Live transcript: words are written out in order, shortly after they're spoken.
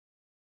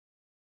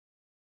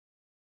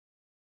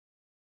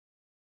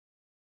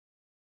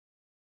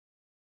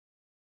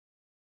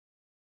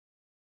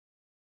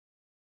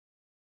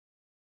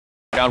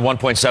Down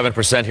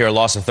 1.7% here, a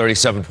loss of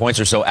 37 points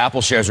or so.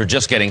 Apple shares are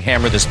just getting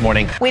hammered this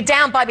morning. We're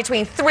down by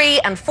between 3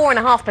 and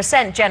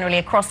 4.5% generally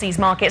across these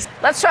markets.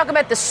 Let's talk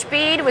about the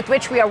speed with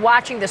which we are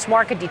watching this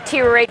market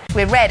deteriorate.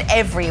 We're red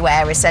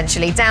everywhere,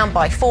 essentially, down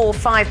by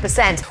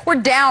 4-5%. We're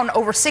down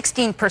over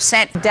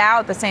 16%. Dow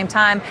at the same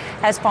time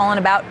has fallen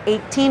about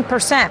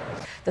 18%.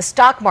 The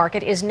stock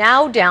market is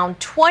now down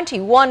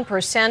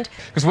 21%.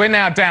 Because we're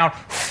now down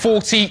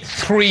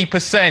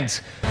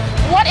 43%.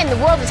 What in the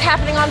world is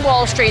happening on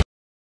Wall Street?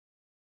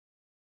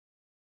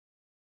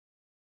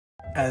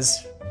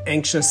 As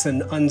anxious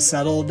and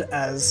unsettled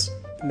as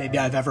maybe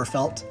I've ever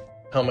felt.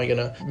 How am I going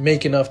to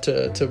make enough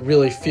to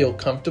really feel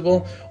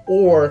comfortable,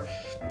 or,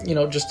 you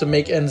know, just to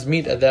make ends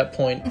meet at that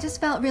point? I just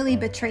felt really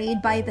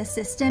betrayed by the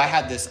system. I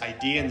had this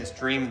idea and this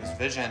dream and this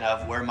vision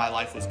of where my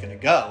life was going to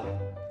go,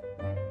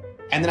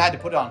 and then I had to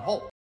put it on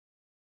hold.